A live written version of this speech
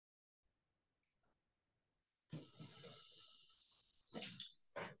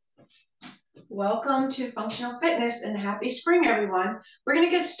Welcome to Functional Fitness and happy spring, everyone. We're going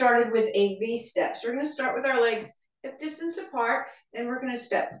to get started with a V step. So we're going to start with our legs hip distance apart, and we're going to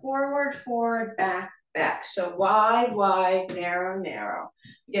step forward, forward, back, back. So wide, wide, narrow, narrow.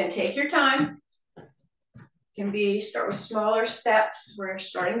 Again, take your time. Start with smaller steps. We're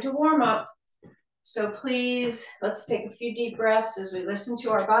starting to warm up. So please, let's take a few deep breaths as we listen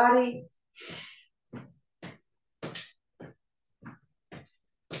to our body.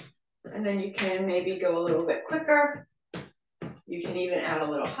 And then you can maybe go a little bit quicker. You can even add a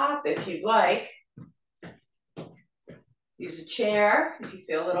little hop if you'd like. Use a chair if you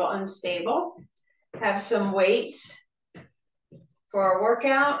feel a little unstable. Have some weights for our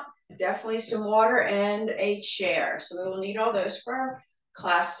workout. Definitely some water and a chair. So we will need all those for our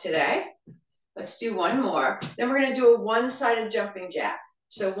class today. Let's do one more. Then we're going to do a one-sided jumping jack.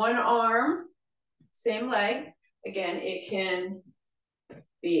 So one arm, same leg. Again, it can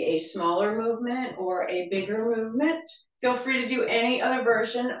be a smaller movement or a bigger movement. Feel free to do any other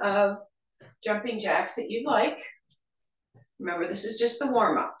version of jumping jacks that you'd like. Remember, this is just the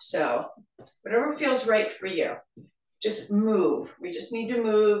warm-up, so whatever feels right for you. Just move. We just need to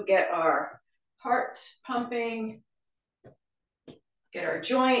move, get our heart pumping, get our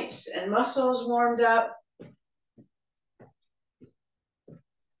joints and muscles warmed up.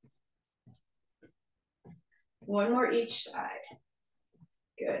 One more each side.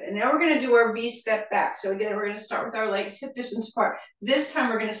 Good. And now we're going to do our V step back. So again, we're going to start with our legs hip distance apart. This time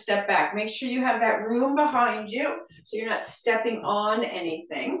we're going to step back. Make sure you have that room behind you so you're not stepping on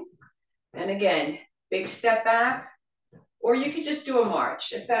anything. And again, big step back. Or you could just do a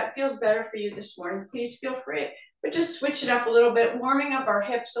march. If that feels better for you this morning, please feel free. But just switch it up a little bit, warming up our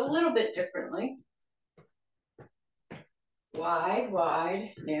hips a little bit differently. Wide,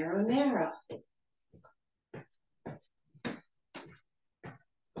 wide, narrow, narrow.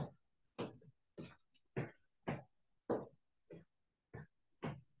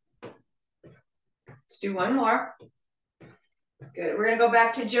 Let's do one more. Good. We're going to go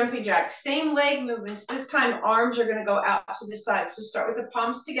back to jumping jacks. Same leg movements. This time, arms are going to go out to the side. So start with the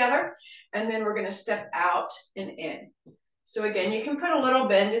palms together, and then we're going to step out and in. So again, you can put a little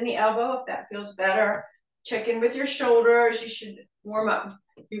bend in the elbow if that feels better. Check in with your shoulders. You should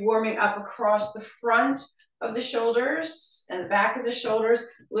be warming up across the front of the shoulders and the back of the shoulders, a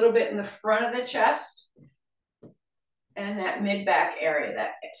little bit in the front of the chest, and that mid-back area,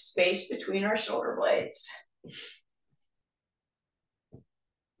 that space between our shoulder blades.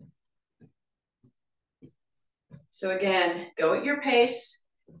 So again, go at your pace.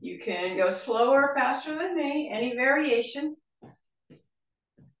 You can go slower or faster than me, any variation.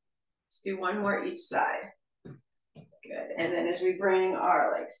 Let's do one more each side. Good. And then as we bring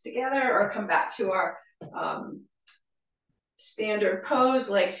our legs together or come back to our standard pose,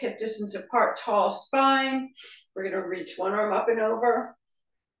 legs hip distance apart, tall spine. We're going to reach one arm up and over.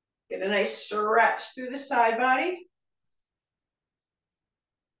 Get a nice stretch through the side body.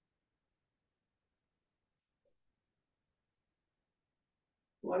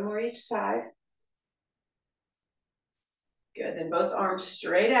 One more each side. Good. Then both arms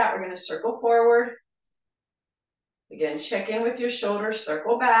straight out. We're going to circle forward. Again, check in with your shoulders,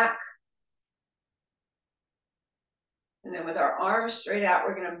 circle back. And then with our arms straight out,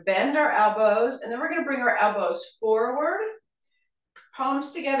 we're going to bend our elbows, and then we're going to bring our elbows forward,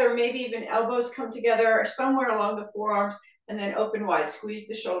 palms together, maybe even elbows come together somewhere along the forearms, and then open wide, squeeze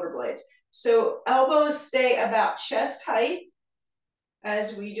the shoulder blades. So elbows stay about chest height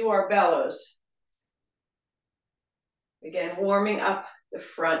as we do our bellows. Again, warming up the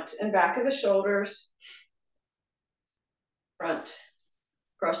front and back of the shoulders, front,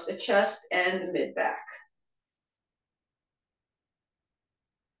 across the chest and the mid-back.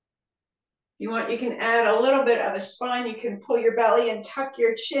 If you want, you can add a little bit of a spine. You can pull your belly and tuck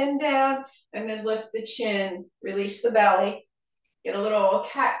your chin down and then lift the chin, release the belly. Get a little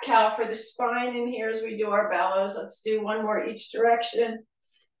cat-cow for the spine in here as we do our bellows. Let's do one more each direction.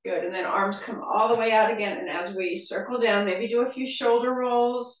 Good, and then arms come all the way out again. And as we circle down, maybe do a few shoulder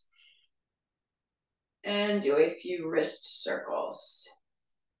rolls and do a few wrist circles.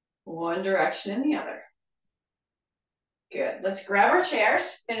 One direction and the other. Good, let's grab our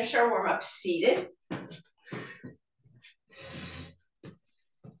chairs, finish our warm-up seated.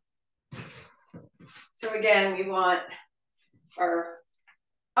 So again, we want our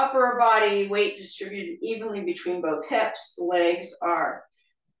upper body weight distributed evenly between both hips. The legs are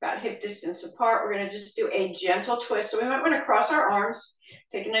about hip distance apart. We're going to just do a gentle twist. So we might want to cross our arms.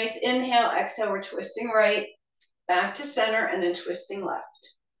 Take a nice inhale, exhale. We're twisting right, back to center, and then twisting left.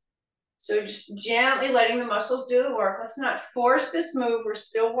 So just gently letting the muscles do the work. Let's not force this move. We're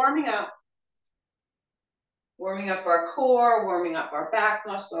still warming up. Warming up our core, warming up our back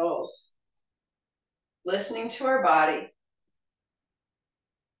muscles, listening to our body.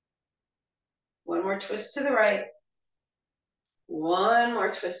 One more twist to the right. One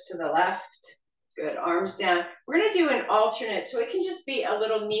more twist to the left. Good, arms down. We're gonna do an alternate, so it can just be a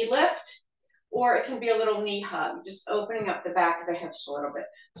little knee lift, or it can be a little knee hug, just opening up the back of the hips a little bit.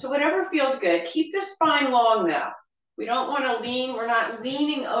 So whatever feels good. Keep the spine long though. We don't wanna lean, we're not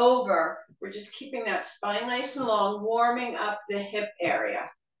leaning over. We're just keeping that spine nice and long, warming up the hip area.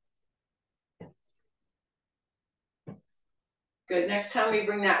 Good, next time we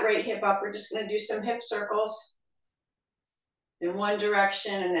bring that right hip up, we're just gonna do some hip circles in one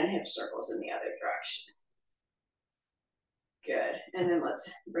direction and then hip circles in the other direction. Good, and then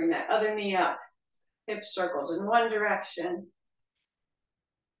let's bring that other knee up. Hip circles in one direction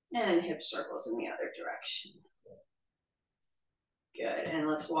and hip circles in the other direction. Good, and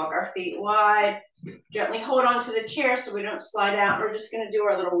let's walk our feet wide. Gently hold on to the chair so we don't slide out. We're just gonna do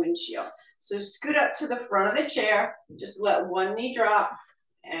our little windshield. So scoot up to the front of the chair, just let one knee drop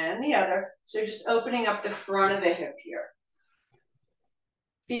and the other. So just opening up the front of the hip here.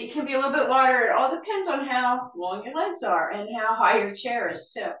 Feet can be a little bit wider. It all depends on how long your legs are and how high your chair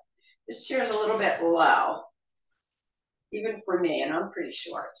is too. This chair is a little bit low, even for me, and I'm pretty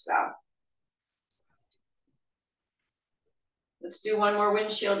short, so. Let's do one more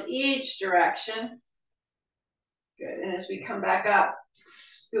windshield each direction. Good, and as we come back up,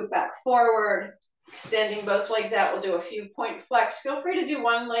 scoot back forward, extending both legs out. We'll do a few point flex. Feel free to do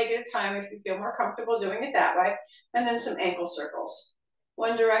one leg at a time if you feel more comfortable doing it that way. And then some ankle circles.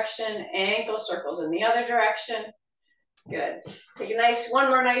 One direction, ankle circles in the other direction. Good. Take a nice, one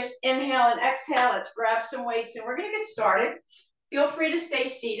more nice inhale and exhale. Let's grab some weights and we're gonna get started. Feel free to stay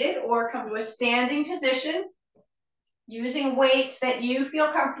seated or come to a standing position using weights that you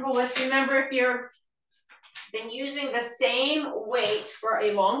feel comfortable with. Remember, if you've been using the same weight for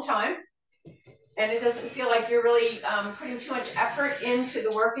a long time and it doesn't feel like you're really putting too much effort into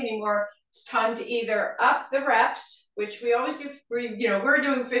the work anymore, it's time to either up the reps, which we always do. We're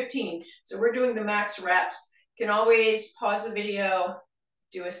doing 15, so we're doing the max reps. You can always pause the video,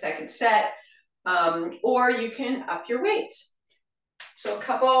 do a second set, or you can up your weights. So a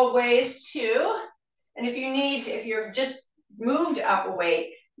couple of ways to, and if you're just moved up a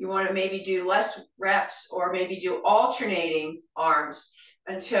weight, you want to maybe do less reps or maybe do alternating arms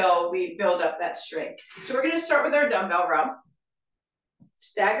until we build up that strength. So we're going to start with our dumbbell row.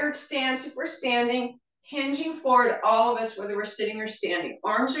 Staggered stance if we're standing, hinging forward, all of us, whether we're sitting or standing.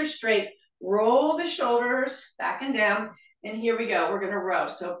 Arms are straight, roll the shoulders back and down, and here we go. We're going to row,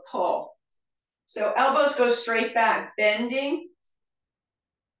 so pull. So elbows go straight back, bending.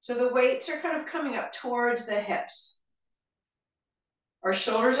 So the weights are kind of coming up towards the hips. Our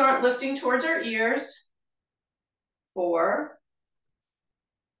shoulders aren't lifting towards our ears. 4,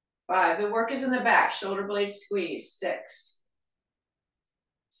 5. The work is in the back. Shoulder blades squeeze. 6,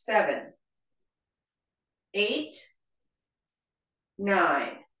 7, 8, 9,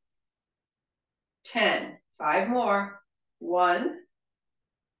 10. 5 more. 1,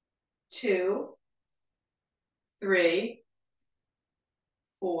 2, 3,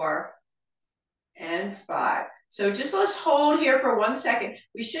 4, and 5. So just let's hold here for 1 second.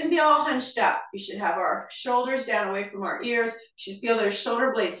 We shouldn't be all hunched up. We should have our shoulders down away from our ears. We should feel those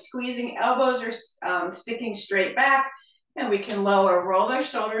shoulder blades squeezing. Elbows are sticking straight back. And we can lower, roll those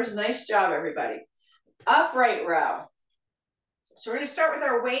shoulders. Nice job, everybody. Upright row. So we're going to start with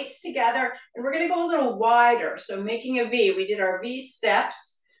our weights together. And we're going to go a little wider. So making a V. We did our V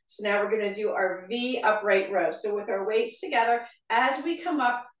steps. So now we're going to do our V upright row. So with our weights together, as we come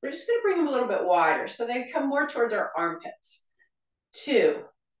up, we're just going to bring them a little bit wider so they come more towards our armpits. 2,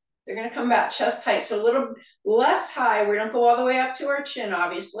 they're going to come back chest height, so a little less high. We don't go all the way up to our chin,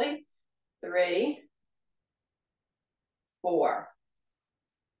 obviously. 3, 4,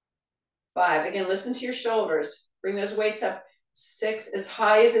 5. Again, listen to your shoulders. Bring those weights up. 6, as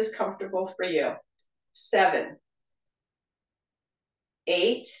high as is comfortable for you. 7,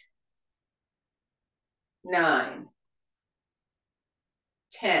 8, 9,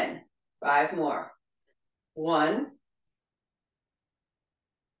 10. 5 more. 1,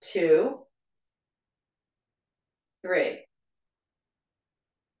 2, 3,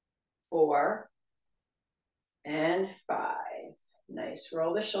 4, and 5. Nice.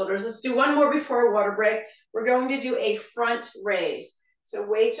 Roll the shoulders. Let's do one more before a water break. We're going to do a front raise. So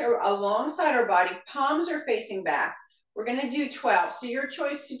weights are alongside our body. Palms are facing back. We're going to do 12. So your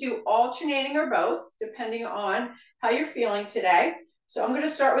choice to do alternating or both, depending on how you're feeling today. So I'm going to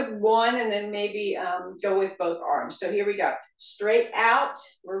start with 1 and then maybe go with both arms. So here we go. Straight out.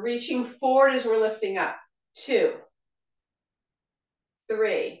 We're reaching forward as we're lifting up. 2,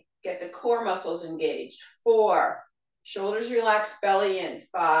 3, get the core muscles engaged. 4, shoulders relaxed, belly in.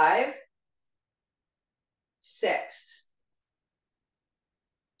 5, 6,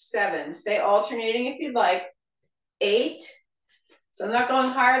 7, stay alternating if you'd like. 8, so I'm not going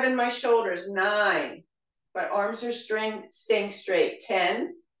higher than my shoulders. 9, but arms are staying straight.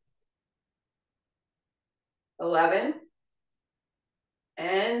 10, 11,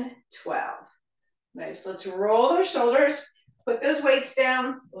 and 12. Nice, let's roll those shoulders, put those weights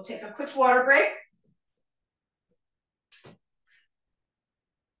down. We'll take a quick water break.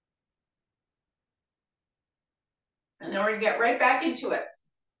 And then we're gonna get right back into it.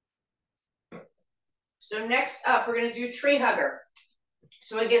 So next up, we're gonna do tree hugger.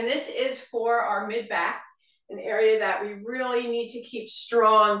 So again, this is for our mid-back, an area that we really need to keep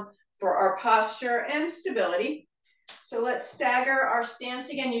strong for our posture and stability. So let's stagger our stance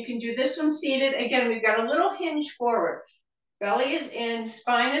again. You can do this one seated. Again, we've got a little hinge forward. Belly is in,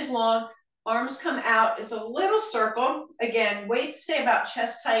 spine is long, arms come out. It's a little circle. Again, weights stay about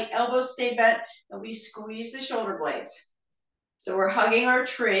chest height, elbows stay bent, and we squeeze the shoulder blades. So we're hugging our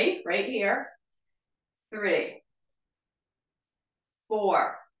tree right here. 3,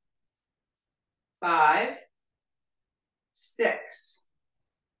 4, 5, 6,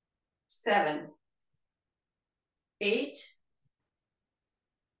 7, 8,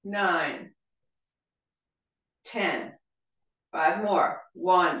 9, 10. 5 more.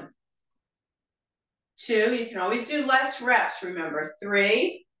 1, 2. You can always do less reps. Remember,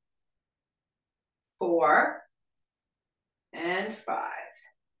 3, 4, and 5.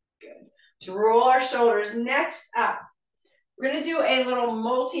 Good. To roll our shoulders. Next up, we're going to do a little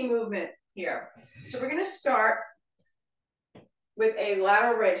multi-movement here. So we're going to start with a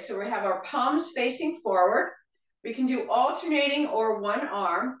lateral raise. So we have our palms facing forward. We can do alternating or one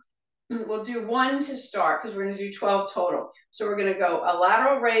arm. We'll do 1 to start because we're going to do 12 total. So we're going to go a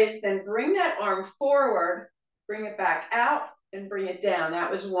lateral raise, then bring that arm forward, bring it back out, and bring it down.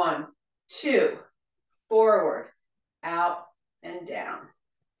 That was 1. 2, forward, out, and down.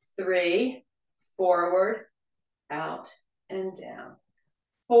 3, forward, out, and down.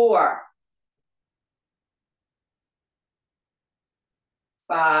 4,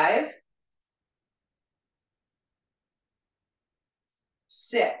 5,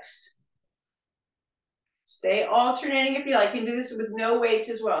 6. Stay alternating if you like. You can do this with no weights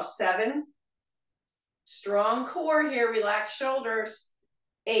as well. 7, strong core here, relax shoulders.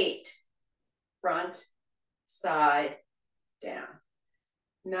 8, front, side, down.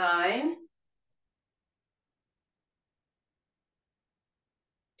 9,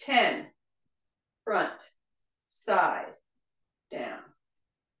 10, front, side, down.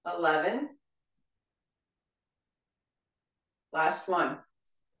 11, last one.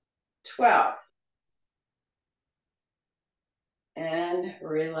 12, and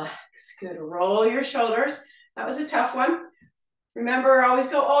relax. Good. Roll your shoulders. That was a tough one. Remember, always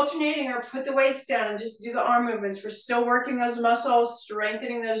go alternating or put the weights down and just do the arm movements. We're still working those muscles,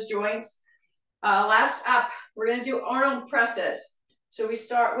 strengthening those joints. Last up, we're going to do Arnold presses. So we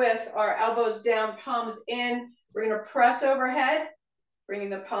start with our elbows down, palms in. We're going to press overhead, bringing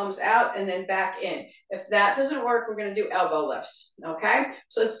the palms out and then back in. If that doesn't work, we're going to do elbow lifts. Okay,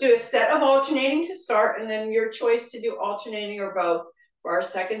 so let's do a set of alternating to start, and then your choice to do alternating or both for our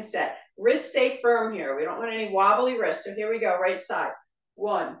second set. Wrists stay firm here. We don't want any wobbly wrists. So here we go, right side.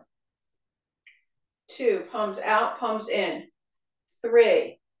 1, 2, palms out, palms in.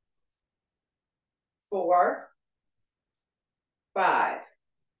 3, 4, 5,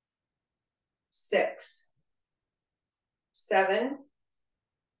 6, 7,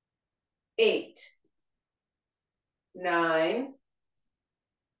 8, 9,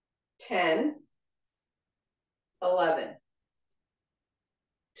 10, 11,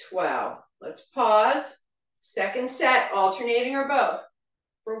 12. Let's pause. Second set, alternating or both.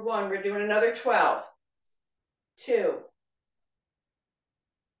 For 1, we're doing another 12. 2,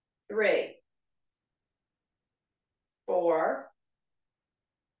 3, 4,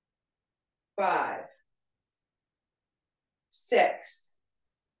 5, 6,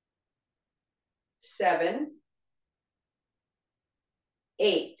 7,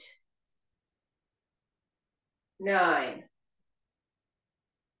 8, 9,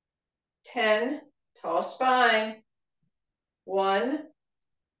 10, tall spine, 1,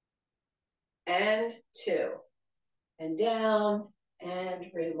 and 2, and down, and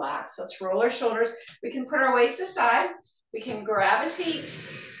relax. Let's roll our shoulders. We can put our weights aside. We can grab a seat,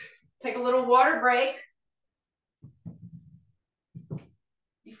 take a little water break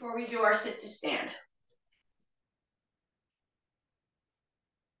before we do our sit to stand.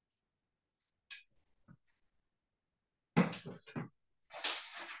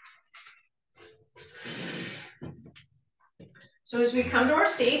 So as we come to our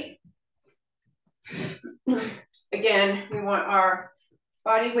seat, again, we want our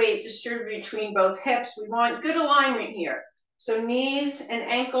body weight distributed between both hips. We want good alignment here. So knees and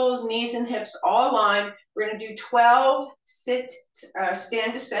ankles, knees and hips all aligned. We're going to do 12 stand to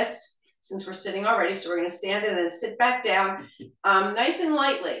sits since we're sitting already. So we're going to stand and then sit back down nice and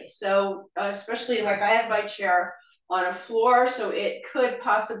lightly. So especially like I have my chair on a floor, so it could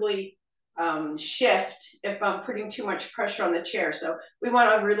possibly shift if I'm putting too much pressure on the chair. So we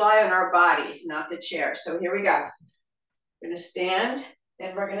want to rely on our bodies, not the chair. So here we go. We're going to stand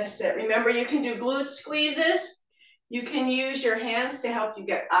and we're going to sit. Remember, you can do glute squeezes. You can use your hands to help you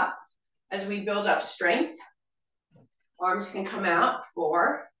get up as we build up strength. Arms can come out.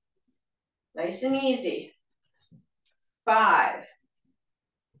 4. Nice and easy. 5.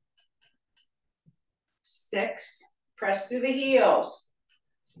 6. Press through the heels.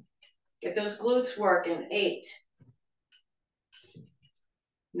 Get those glutes working. 8.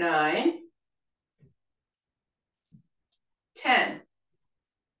 9. 10.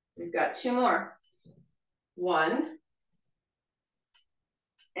 We've got 2 more. 1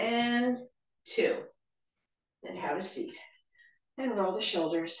 and 2. And have a seat. And roll the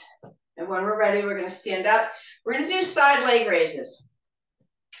shoulders. And when we're ready, we're going to stand up. We're going to do side leg raises.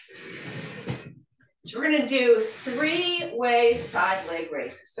 So we're going to do 3-way side leg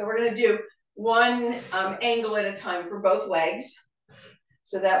raises. So we're going to do one angle at a time for both legs,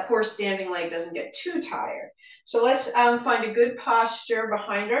 so that poor standing leg doesn't get too tired. So let's find a good posture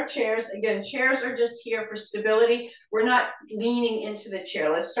behind our chairs. Again, chairs are just here for stability. We're not leaning into the chair.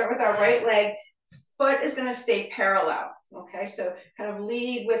 Let's start with our right leg. Foot is going to stay parallel. Okay, so kind of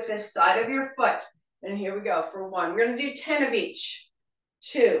lead with this side of your foot. And here we go for 1. We're going to do 10 of each.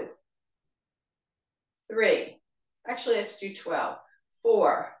 2, 3. Actually, let's do 12.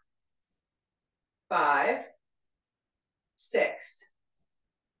 4, 5, 6,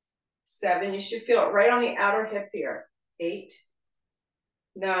 7. You should feel it right on the outer hip here. 8,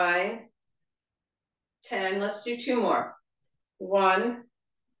 9, 10. Let's do 2 more. 1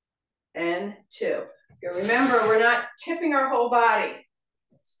 and 2. Okay, remember, we're not tipping our whole body.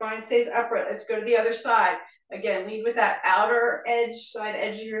 Spine stays upright. Let's go to the other side. Again, lead with that outer edge, side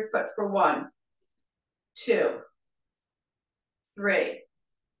edge of your foot for 1, 2, 3,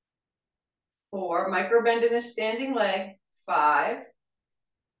 4. Micro bend in a standing leg. 5,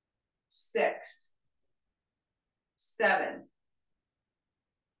 6, 7,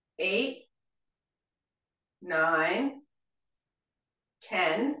 8, 9,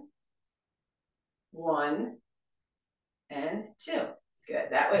 10, 1, and 2. Good.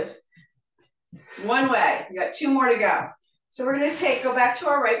 That was 1 way. We got 2 more to go. So we're going to go back to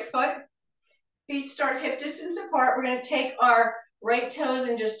our right foot. Feet start hip distance apart. We're going to take our right toes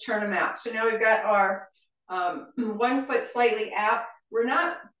and just turn them out. So now we've got our 1 foot slightly out. We're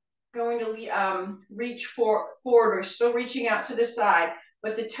not going to reach forward. We're still reaching out to the side,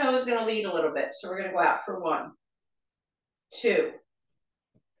 but the toe is going to lead a little bit. So we're going to go out for 1, 2,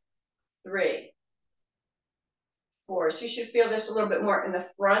 3, 4. So you should feel this a little bit more in the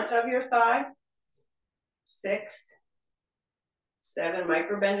front of your thigh. 6, 7.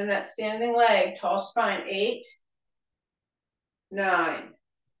 Micro bend in that standing leg. Tall spine. 8, 9,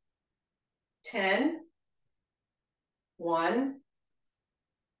 10, 1,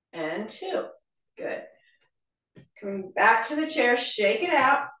 and 2. Good. Coming back to the chair, shake it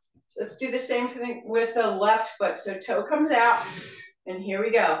out. So let's do the same thing with the left foot. So toe comes out, and here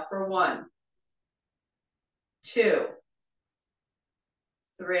we go for 1, 2,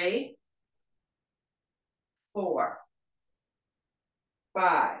 3, 4,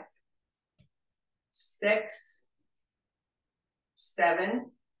 5, 6,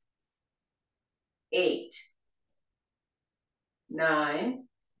 7, 8, 9,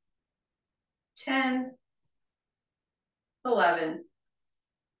 10, 11,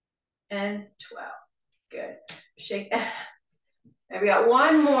 and 12. Good. Shake that. And we got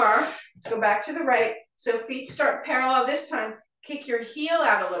 1 more. Let's go back to the right. So feet start parallel this time. Kick your heel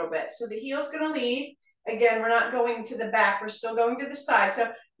out a little bit. So the heel's going to lead. Again, we're not going to the back. We're still going to the side.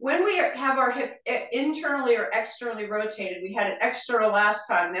 So when we have our hip internally or externally rotated, we had it external last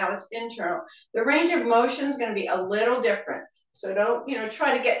time. Now it's internal. The range of motion is going to be a little different. So don't,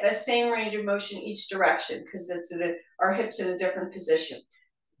 try to get the same range of motion each direction, because our hips in a different position.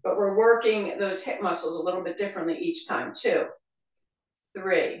 But we're working those hip muscles a little bit differently each time. 2,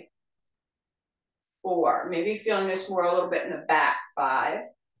 3, 4. Maybe feeling this more a little bit in the back. 5,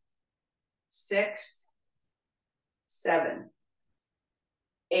 6, 7,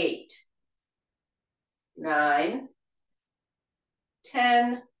 8, 9,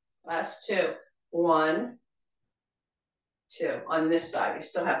 10. Last 2. 1, 2 on this side. We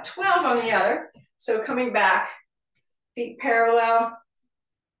still have 12 on the other. So coming back, feet parallel,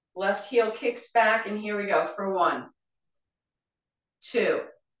 left heel kicks back, and here we go for 1, 2,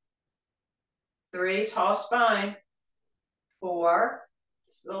 3, tall spine, 4,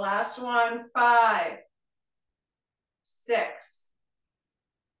 this is the last one, 5, 6,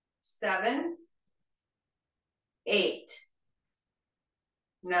 7, 8,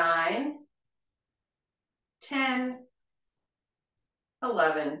 9, 10,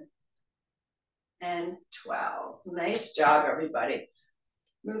 11, and 12. Nice job, everybody.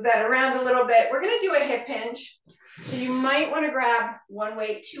 Move that around a little bit. We're going to do a hip hinge. So you might want to grab 1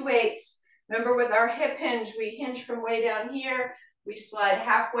 weight, 2 weights. Remember, with our hip hinge, we hinge from way down here. We slide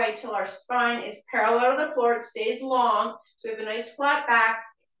halfway till our spine is parallel to the floor. It stays long. So we have a nice flat back,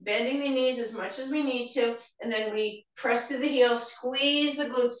 bending the knees as much as we need to. And then we press through the heels, squeeze the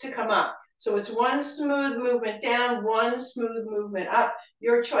glutes to come up. So it's 1 smooth movement down, 1 smooth movement up.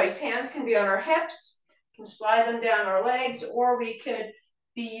 Your choice. Hands can be on our hips, can slide them down our legs, or we could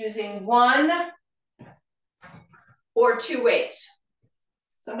be using 1 or 2 weights.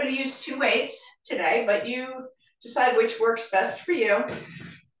 So I'm going to use 2 weights today, but you decide which works best for you.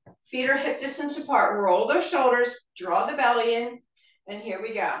 Feet are hip distance apart. Roll those shoulders, draw the belly in, and here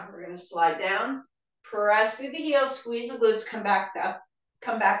we go. We're going to slide down, press through the heels, squeeze the glutes, come back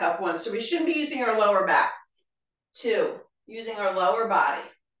up 1. So we shouldn't be using our lower back. 2, using our lower body.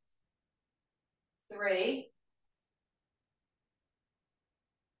 3,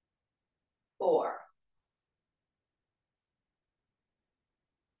 4,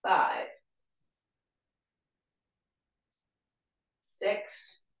 5,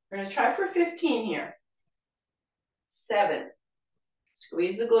 6, we're going to try for 15 here. 7,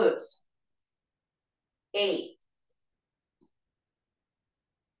 squeeze the glutes. 8,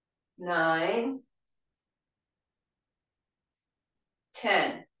 9,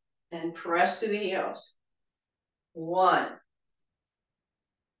 10, and press to the heels. 1,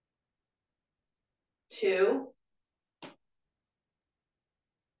 2,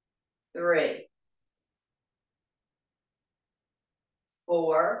 3,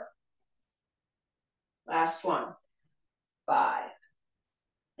 4, last one, 5,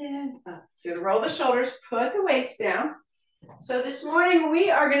 and up. Good. Roll the shoulders, put the weights down. So this morning we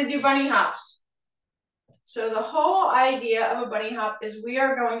are going to do bunny hops. So the whole idea of a bunny hop is we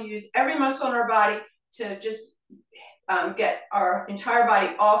are going to use every muscle in our body to just get our entire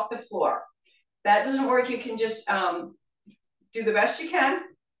body off the floor. That doesn't work. You can just do the best you can,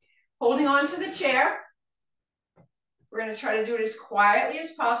 holding on to the chair. We're going to try to do it as quietly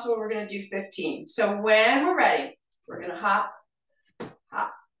as possible. We're going to do 15. So when we're ready, we're going to hop,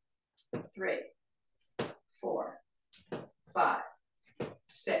 hop, 3, 4, 5,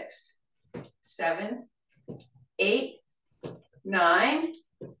 6, 7, 8, 9,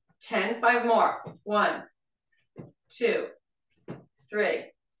 10, 5 more. 1, 2, 3,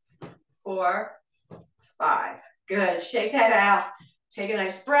 4, 5. Good. Shake that out. Take a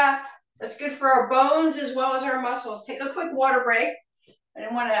nice breath. That's good for our bones as well as our muscles. Take a quick water break. I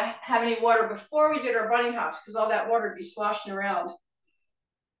didn't want to have any water before we did our bunny hops because all that water would be sloshing around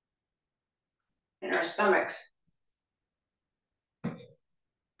in our stomachs.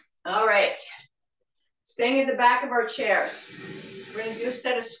 All right. Staying at the back of our chairs. We're going to do a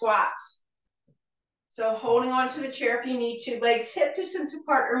set of squats. So holding on to the chair if you need to, legs hip distance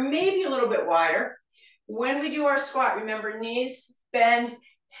apart or maybe a little bit wider. When we do our squat, remember knees bend,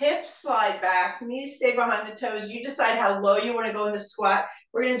 hips slide back, knees stay behind the toes. You decide how low you want to go in the squat.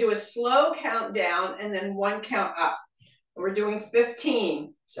 We're going to do a slow count down and then 1 count up. We're doing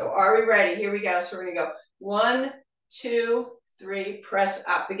 15. So are we ready? Here we go. So we're going to go 1, 2, 3, press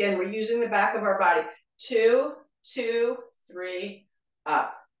up. Again, we're using the back of our body. 2, 2, 3,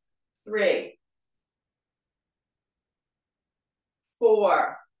 up. 3,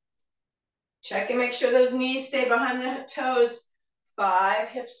 4. Check and make sure those knees stay behind the toes. 5,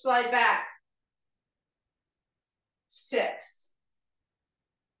 hips slide back. 6,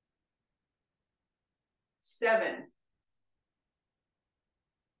 7,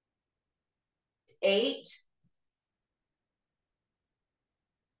 8,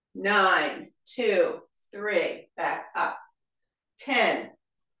 9, 2, 3, back up. 10,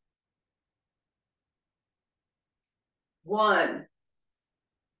 1,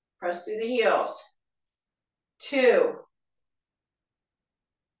 press through the heels. 2,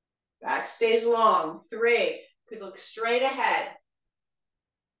 back stays long. 3, could look straight ahead.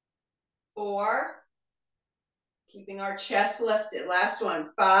 4, keeping our chest lifted. Last one.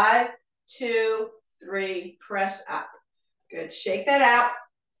 5, 2, 3, press up. Good. Shake that out.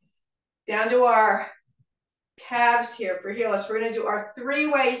 Down to our calves here for heel lifts. We're going to do our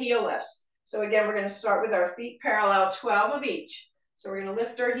three-way heel lifts. So again, we're going to start with our feet parallel, 12 of each. So we're going to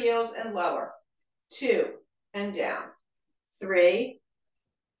lift our heels and lower. 2 and down. 3,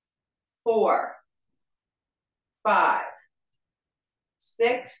 4, 5,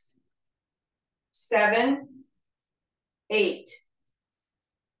 6, 7, 8,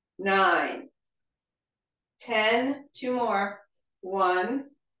 9, 10, 2 more, 1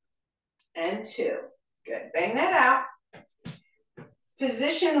 and 2. Good, bang that out.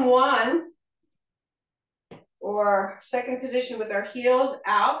 Position 1, or second position with our heels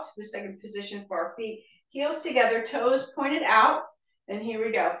out, the second position for our feet, heels together, toes pointed out, and here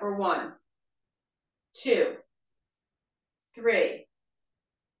we go for 1, 2, 3,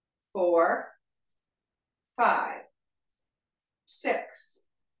 4, 5, 6,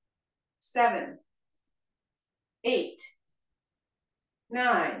 7, 8,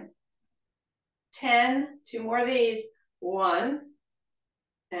 9, 10, 2 more of these, 1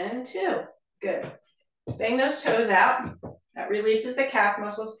 and 2. Good. Bang those toes out. That releases the calf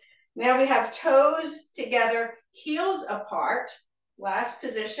muscles. Now we have toes together, heels apart. Last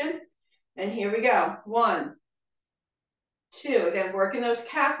position. And here we go. 1, 2. Again, working those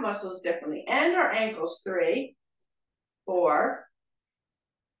calf muscles differently. And our ankles. 3, 4,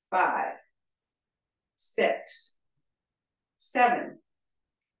 5, 6, 7,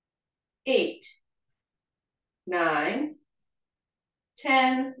 8, 9,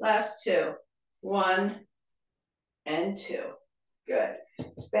 10. Last 2. 1 and 2. Good.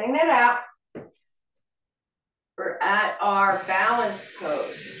 Let's bang that out. We're at our balance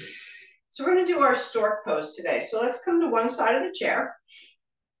pose. So we're going to do our stork pose today. So let's come to one side of the chair.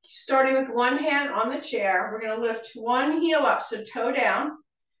 Starting with one hand on the chair, we're going to lift one heel up, so toe down,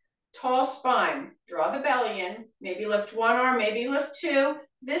 tall spine. Draw the belly in. Maybe lift one arm, maybe lift 2.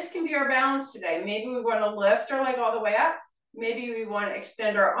 This can be our balance today. Maybe we want to lift our leg all the way up. Maybe we want to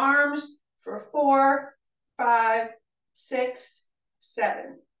extend our arms for 4, 5, 6,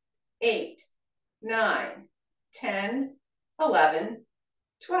 7, 8, 9, 10, 11,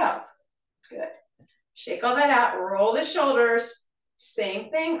 12. Good. Shake all that out. Roll the shoulders.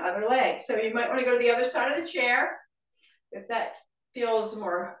 Same thing, other leg. So you might want to go to the other side of the chair if that feels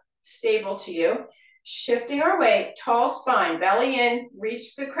more stable to you. Shifting our weight, tall spine, belly in,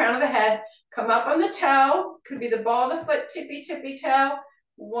 reach the crown of the head, come up on the toe. Could be the ball of the foot, tippy, tippy toe.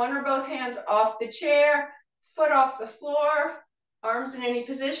 One or both hands off the chair, foot off the floor, arms in any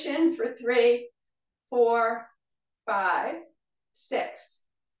position for 3, 4, 5, 6,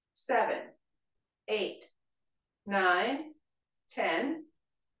 7, 8, 9, 10,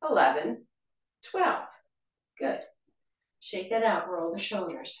 11, 12. Good. Shake that out, roll the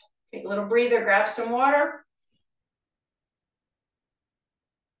shoulders. Take a little breather, grab some water.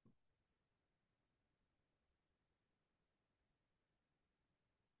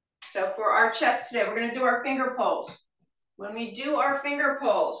 So for our chest today, we're going to do our finger pulls. When we do our finger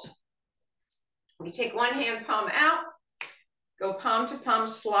pulls, we take one hand palm out, go palm to palm,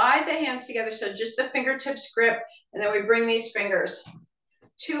 slide the hands together so just the fingertips grip, and then we bring these fingers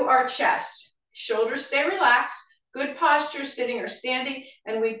to our chest. Shoulders stay relaxed, good posture sitting or standing,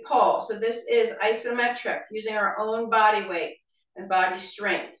 and we pull. So this is isometric, using our own body weight and body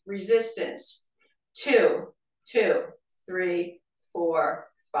strength. Resistance. 2, 2, 3, 4,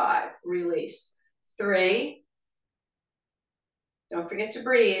 5. Release. 3. Don't forget to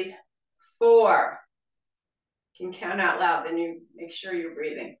breathe. 4. You can count out loud, then you make sure you're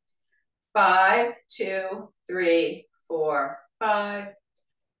breathing. 5, 2, 3, 4, 5.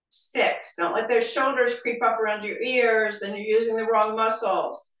 6. Don't let those shoulders creep up around your ears, and you're using the wrong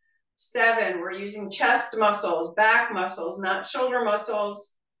muscles. 7. We're using chest muscles, back muscles, not shoulder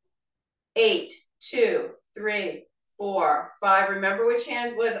muscles. 8, 2, 3, 4, 5. Remember which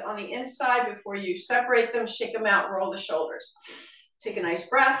hand was on the inside before you separate them. Shake them out, roll the shoulders. Take a nice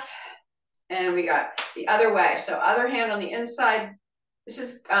breath. And we got the other way. So other hand on the inside. This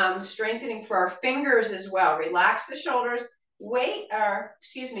is strengthening for our fingers as well. Relax the shoulders.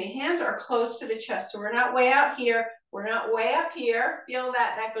 Hands are close to the chest. So we're not way out here. We're not way up here. Feel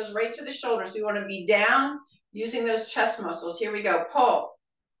that. That goes right to the shoulders. We want to be down using those chest muscles. Here we go. Pull.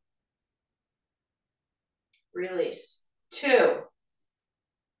 Release. 2.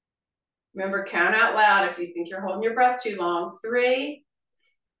 Remember, count out loud if you think you're holding your breath too long. 3.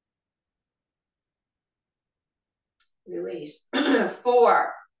 Release.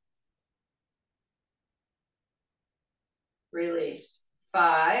 4. Release.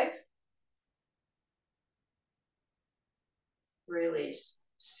 5. Release.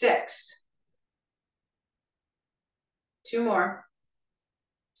 6. 2 more.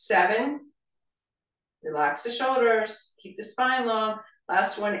 7. Relax the shoulders. Keep the spine long.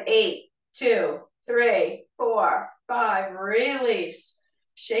 Last one, 8, 2, 3, 4, 5. Release.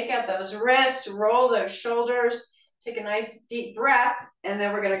 Shake out those wrists. Roll those shoulders. Take a nice deep breath. And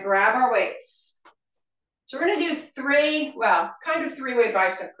then we're going to grab our weights. So we're going to do 3, well, kind of 3-way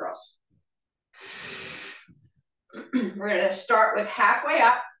bicep curls. We're going to start with halfway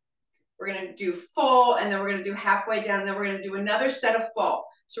up. We're going to do full, and then we're going to do halfway down, and then we're going to do another set of full.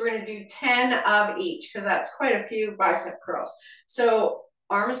 So we're going to do 10 of each, because that's quite a few bicep curls. So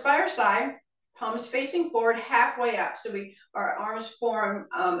arms by our side, palms facing forward, halfway up. So our arms form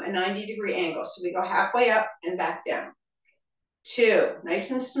a 90-degree angle. So we go halfway up and back down. 2,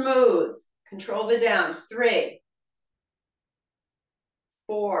 nice and smooth. Control the down. 3,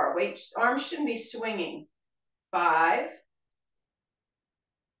 4, wait, arms shouldn't be swinging. 5,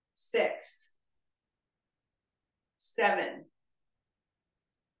 6, 7,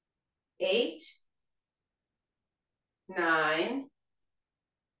 8, 9,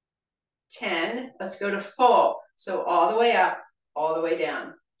 10. Let's go to full. So all the way up, all the way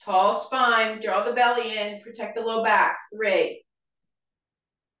down. Tall spine, draw the belly in, protect the low back. 3,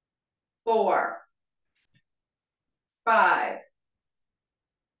 4, 5,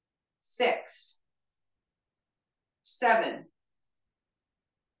 6, 7,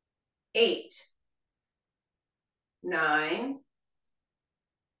 8, 9,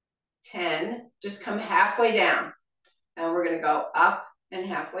 10. Just come halfway down. And we're going to go up and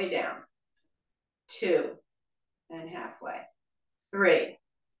halfway down. 2 and halfway. 3,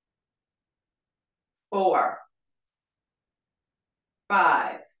 4,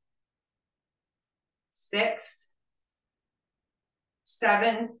 5, 6,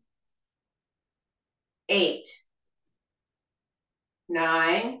 7, 8,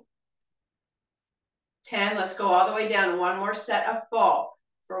 9, 10. Let's go all the way down. One more set of full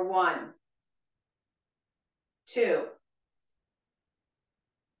for 1, 2,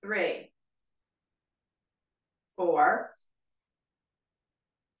 3, 4,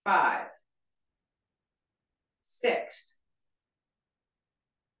 5, 6,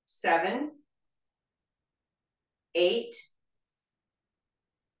 7, 8,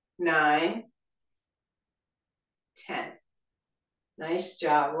 9, 10. Nice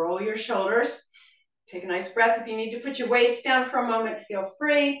job. Roll your shoulders. Take a nice breath. If you need to put your weights down for a moment, feel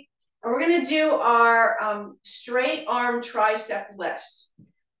free. And we're going to do our straight arm tricep lifts.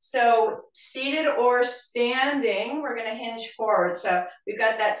 So seated or standing, we're going to hinge forward. So we've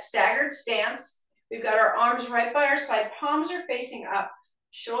got that staggered stance. We've got our arms right by our side. Palms are facing up.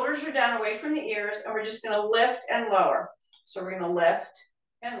 Shoulders are down away from the ears. And we're just going to lift and lower. So we're going to lift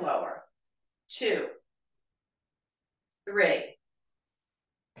and lower. 2, 3,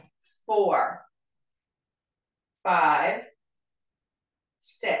 4, 5,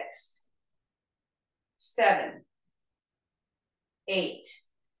 6, 7, 8,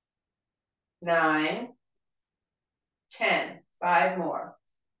 9, 10. 5 more.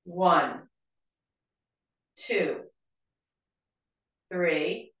 1, 2,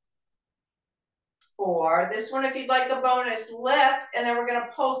 3, 4. This one, if you'd like a bonus, lift, and then we're going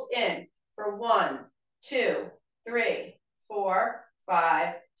to pulse in for 1, 2, 3, 4,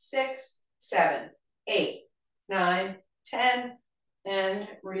 5, 6, 7, 8, 9, 10, and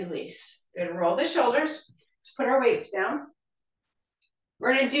release. Good. Roll the shoulders. Let's put our weights down.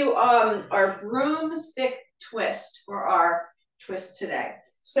 We're going to do our broomstick twist for our twist today.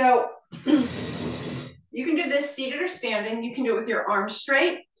 So you can do this seated or standing. You can do it with your arms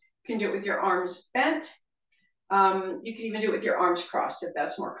straight. You can do it with your arms bent. You can even do it with your arms crossed if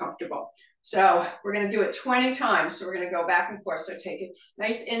that's more comfortable. So we're going to do it 20 times. So we're going to go back and forth. So take a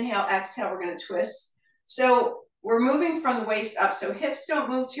nice inhale, exhale. We're going to twist. So we're moving from the waist up. So hips don't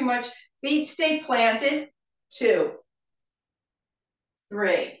move too much. Feet stay planted. 2,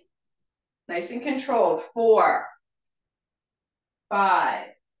 3. Nice and controlled. 4, 5,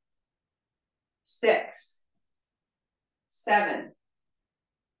 6, 7,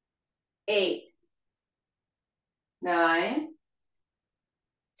 8, 9,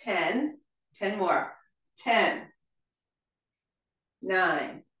 10. 10 more. 10,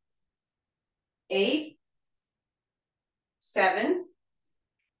 9, 8, 7,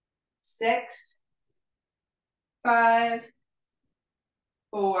 6, 5,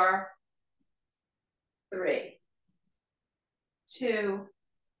 4, 3, 2,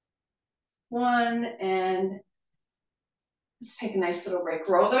 1, and let's take a nice little break.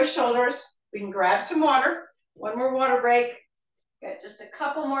 Roll those shoulders. We can grab some water. One more water break. Got just a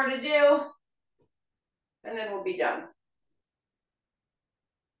couple more to do, and then we'll be done.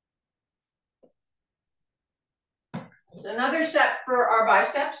 There's another set for our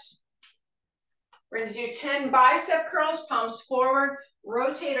biceps. We're going to do 10 bicep curls, palms forward,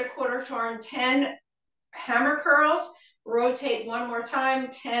 rotate a quarter turn, 10 hammer curls, rotate one more time,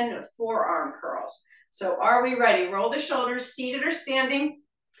 10 forearm curls. So are we ready? Roll the shoulders, seated or standing.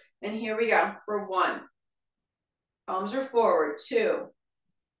 And here we go for 1. Palms are forward, 2,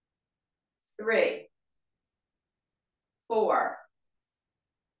 3, 4,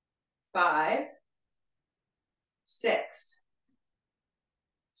 5, 6,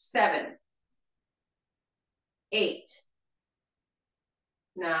 7, 8,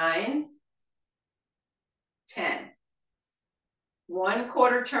 9, 10. 1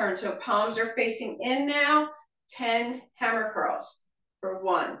 quarter turn, so palms are facing in now, 10 hammer curls for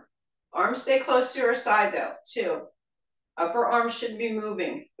 1. Arms stay close to your side though, 2. Upper arm should be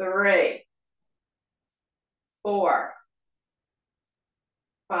moving, 3, 4,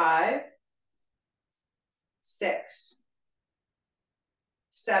 5, 6,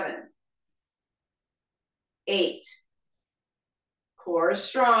 7, 8. Core is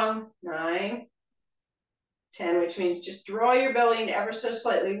strong, 9, 10, which means just draw your belly in ever so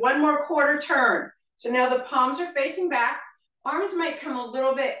slightly. 1 more quarter turn. So now the palms are facing back. Arms might come a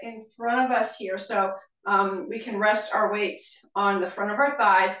little bit in front of us here, so we can rest our weights on the front of our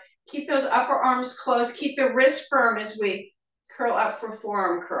thighs. Keep those upper arms closed. Keep the wrist firm as we curl up for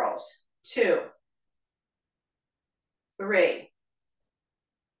forearm curls. 2, 3,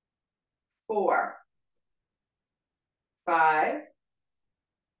 4, 5,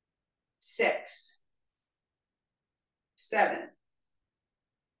 6, 7,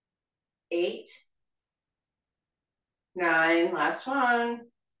 8, 9, last one,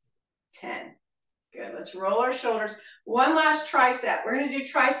 10. Good, let's roll our shoulders. One last tricep. We're gonna do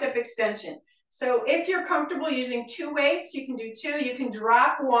tricep extension. So if you're comfortable using 2 weights, you can do 2. You can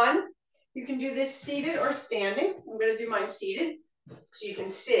drop 1. You can do this seated or standing. I'm gonna do mine seated so you can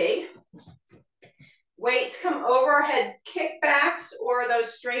see. Weights come overhead kickbacks or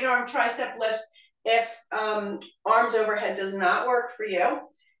those straight arm tricep lifts if arms overhead does not work for you.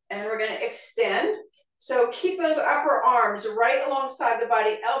 And we're gonna extend. So keep those upper arms right alongside the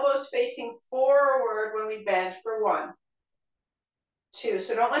body, elbows facing forward when we bend for 1, 2.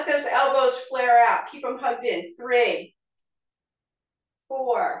 So don't let those elbows flare out. Keep them hugged in. 3,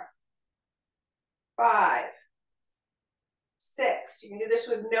 4, 5, 6. You can do this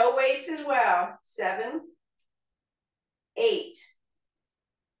with no weights as well. 7, 8,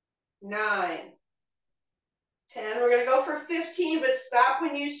 9, 10. We're going to go for 15, but stop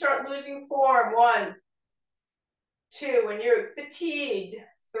when you start losing form. 1, 2. When you're fatigued.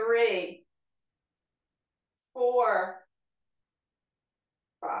 3, 4,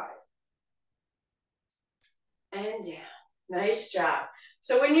 5. And down. Nice job.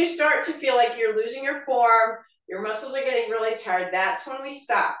 So when you start to feel like you're losing your form, your muscles are getting really tired, that's when we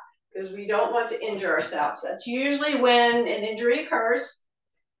stop, because we don't want to injure ourselves. That's usually when an injury occurs,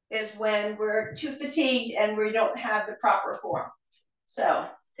 is when we're too fatigued and we don't have the proper form. So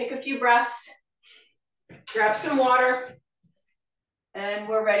take a few breaths, grab some water, and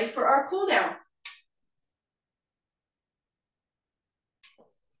we're ready for our cool down.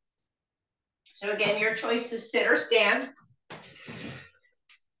 So again, your choice is sit or stand.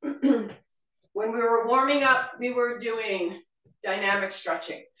 When we were warming up, we were doing dynamic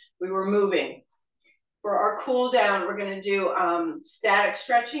stretching. We were moving. For our cool down, we're going to do static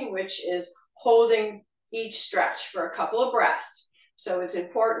stretching, which is holding each stretch for a couple of breaths. So it's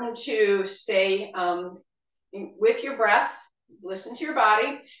important to stay with your breath, listen to your body.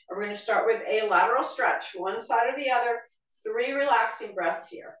 And we're going to start with a lateral stretch, one side or the other, 3 relaxing breaths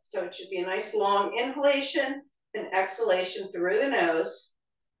here. So it should be a nice long inhalation and exhalation through the nose.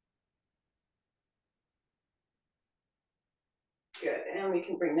 Good, and we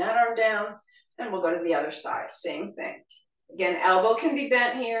can bring that arm down and we'll go to the other side, same thing. Again, elbow can be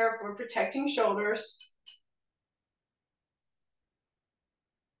bent here if we're protecting shoulders.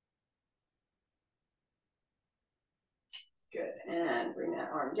 Good, and bring that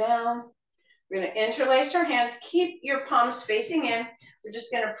arm down. We're gonna interlace our hands, keep your palms facing in. We're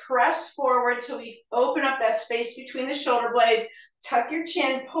just gonna press forward till we open up that space between the shoulder blades. Tuck your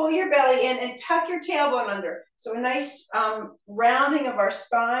chin, pull your belly in, and tuck your tailbone under. So a nice rounding of our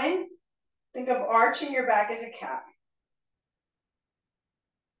spine. Think of arching your back as a cap.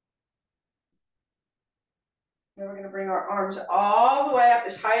 And we're going to bring our arms all the way up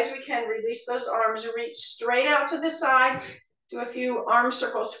as high as we can. Release those arms, reach straight out to the side. Do a few arm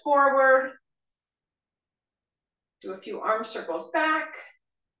circles forward. Do a few arm circles back.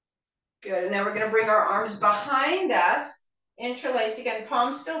 Good, and then we're going to bring our arms behind us. Interlace again,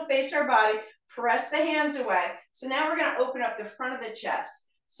 palms still face our body. Press the hands away. So now we're going to open up the front of the chest.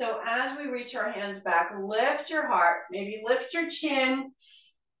 So as we reach our hands back, lift your heart, maybe lift your chin,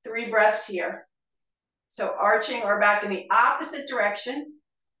 3 breaths here. So arching our back in the opposite direction,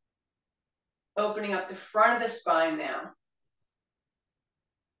 opening up the front of the spine now.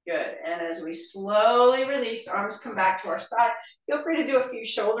 Good, and as we slowly release, arms come back to our side. Feel free to do a few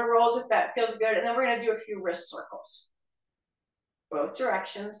shoulder rolls if that feels good, and then we're gonna do a few wrist circles. Both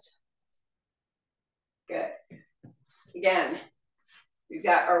directions. Good. Again, we've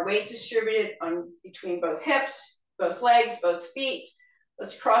got our weight distributed on between both hips, both legs, both feet.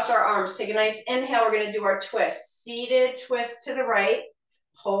 Let's cross our arms. Take a nice inhale. We're going to do our twist. Seated twist to the right.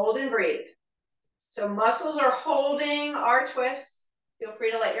 Hold and breathe. So muscles are holding our twist. Feel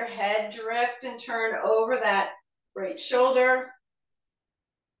free to let your head drift and turn over that right shoulder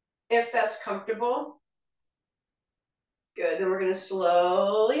if that's comfortable. Good. Then we're going to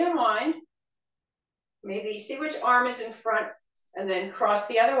slowly unwind. Maybe see which arm is in front and then cross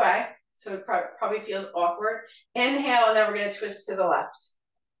the other way. So it probably feels awkward. Inhale, and then we're going to twist to the left.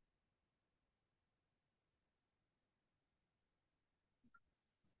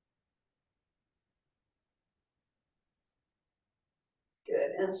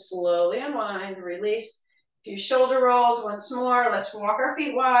 Good, and slowly unwind, release. A few shoulder rolls once more. Let's walk our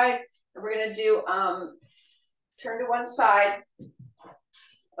feet wide. And we're going to do turn to one side.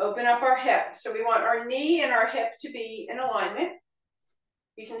 Open up our hip. So we want our knee and our hip to be in alignment.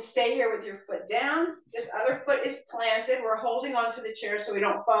 You can stay here with your foot down. This other foot is planted. We're holding onto the chair so we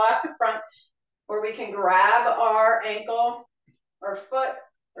don't fall out the front. Or we can grab our ankle, our foot,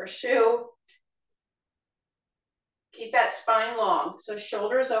 or shoe. Keep that spine long. So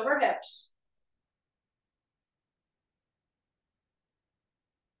shoulders over hips.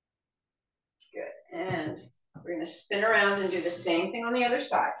 Good. And we're going to spin around and do the same thing on the other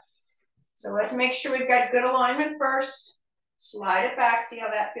side. So let's make sure we've got good alignment first. Slide it back. See how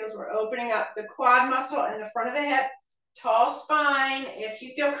that feels. We're opening up the quad muscle and the front of the hip. Tall spine. If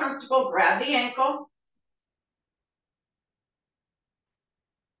you feel comfortable, grab the ankle.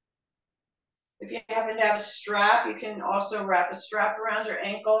 If you happen to have a strap, you can also wrap a strap around your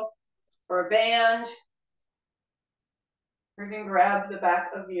ankle or a band. Or you can grab the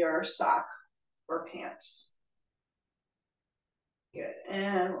back of your sock or pants. Good,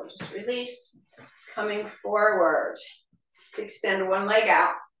 and we'll just release. Coming forward. Let's extend one leg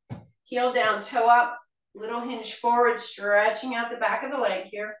out. Heel down, toe up, little hinge forward, stretching out the back of the leg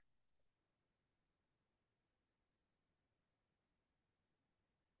here.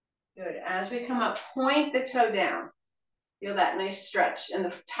 Good, as we come up, point the toe down. Feel that nice stretch in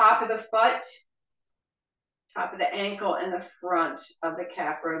the top of the foot, top of the ankle, and the front of the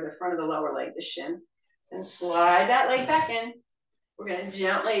calf, or the front of the lower leg, the shin. And slide that leg back in. We're going to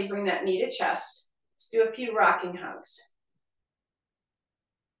gently bring that knee to chest. Let's do a few rocking hugs.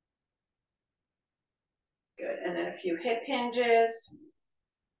 Good, and then a few hip hinges.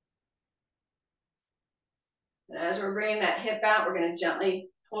 And as we're bringing that hip out, we're going to gently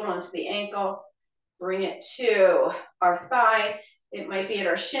hold on to the ankle, bring it to our thigh. It might be at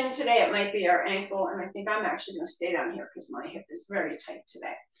our shin today, it might be our ankle, and I think I'm actually going to stay down here because my hip is very tight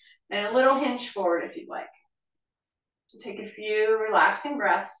today. And a little hinge forward if you'd like. So take a few relaxing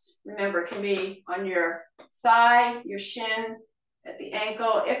breaths. Remember, it can be on your thigh, your shin, at the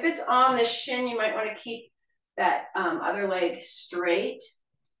ankle. If it's on the shin, you might want to keep that other leg straight.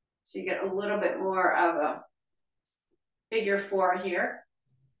 So you get a little bit more of a figure 4 here.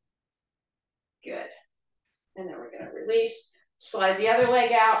 Good. And then we're going to release. Slide the other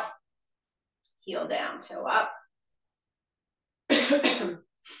leg out. Heel down, toe up. Good.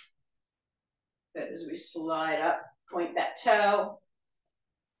 As we slide up, point that toe.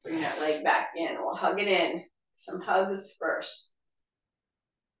 Bring that leg back in. We'll hug it in. Some hugs first.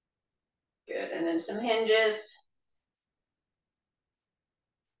 Good. And then some hinges.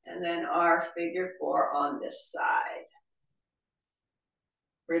 And then our figure 4 on this side.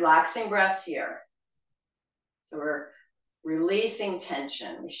 Relaxing breaths here. So we're releasing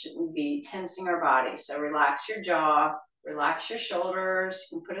tension. We shouldn't be tensing our body. So relax your jaw, relax your shoulders.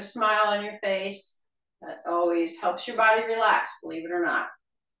 You can put a smile on your face. That always helps your body relax, believe it or not.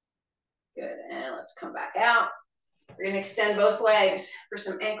 Good, and let's come back out. We're going to extend both legs for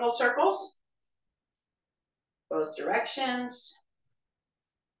some ankle circles. Both directions.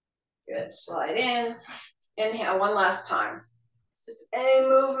 Good, slide in. Inhale one last time. Just any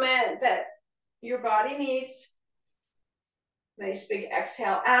movement that your body needs. Nice big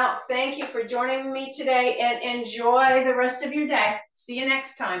exhale out. Thank you for joining me today and enjoy the rest of your day. See you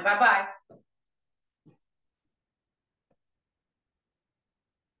next time. Bye-bye.